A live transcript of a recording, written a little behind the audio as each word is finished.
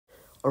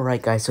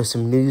Alright guys, so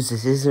some news.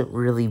 This isn't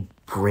really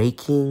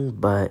breaking,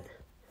 but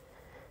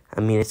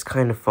I mean it's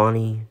kind of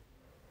funny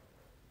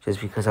just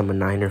because I'm a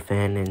Niner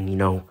fan and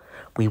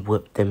we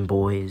whipped them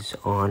boys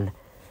on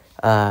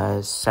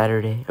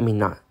Saturday. I mean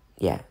not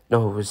yeah,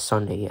 no, it was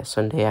Sunday, yeah,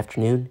 Sunday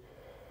afternoon.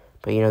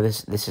 But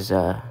this is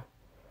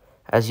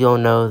as you all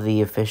know,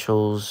 the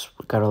officials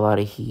got a lot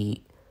of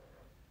heat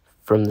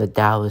from the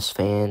Dallas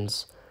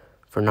fans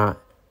for not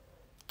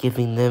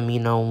giving them,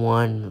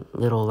 one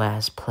little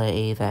last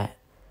play that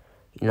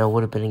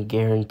would have been a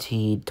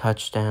guaranteed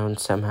touchdown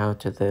somehow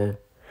to the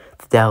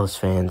Dallas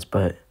fans.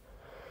 But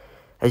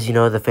as you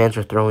know, the fans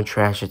were throwing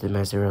trash at them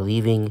as they were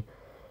leaving,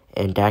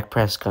 and Dak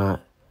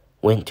Prescott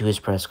went to his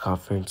press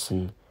conference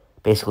and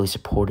basically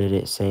supported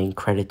it, saying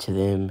credit to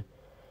them.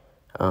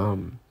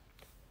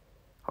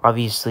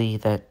 Obviously,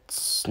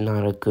 that's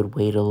not a good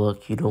way to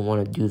look. You don't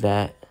want to do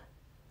that.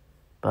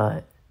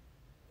 But,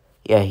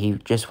 yeah, he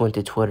just went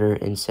to Twitter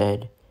and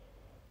said,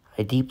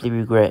 "I deeply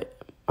regret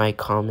my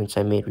comments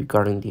I made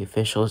regarding the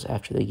officials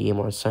after the game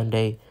on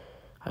Sunday.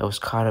 I was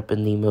caught up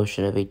in the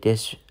emotion of a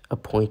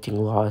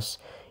disappointing loss,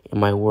 and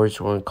my words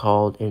weren't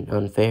called and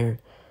unfair.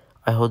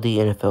 I hold the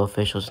NFL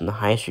officials in the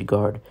highest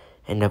regard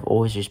and have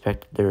always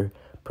respected their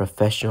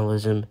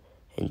professionalism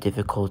and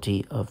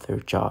difficulty of their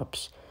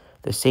jobs.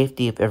 The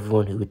safety of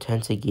everyone who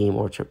attends a game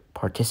or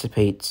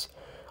participates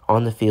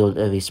on the field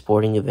of a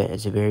sporting event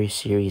is a very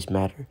serious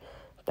matter.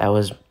 That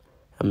was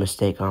a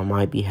mistake on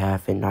my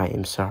behalf, and I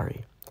am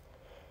sorry."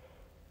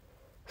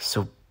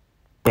 So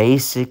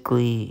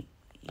basically,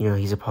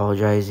 he's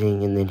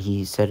apologizing, and then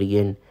he said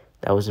again,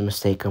 "That was a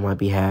mistake on my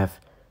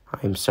behalf.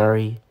 I'm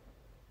sorry."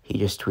 He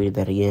just tweeted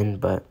that again,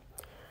 but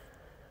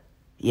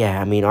yeah,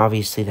 I mean,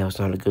 obviously that was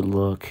not a good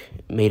look.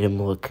 It made him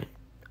look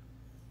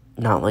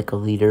not like a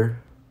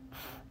leader.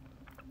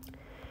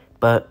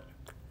 But,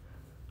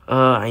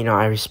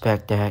 I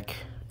respect Dak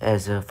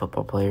as a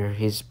football player.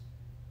 He's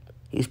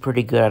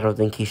pretty good. I don't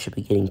think he should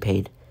be getting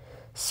paid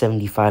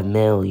 $75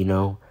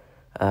 million,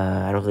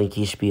 I don't think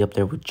he should be up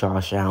there with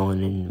Josh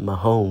Allen and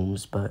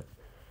Mahomes, but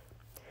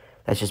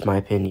that's just my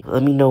opinion.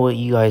 Let me know what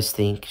you guys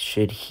think.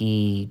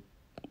 Is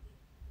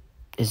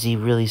he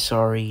really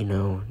sorry?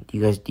 Do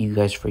you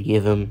guys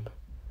forgive him?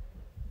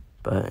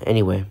 But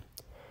anyway,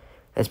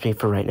 that's me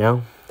for right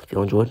now. If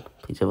you enjoyed,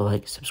 please have a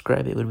like,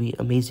 subscribe. It would be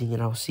amazing,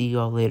 and I'll see you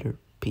all later.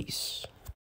 Peace.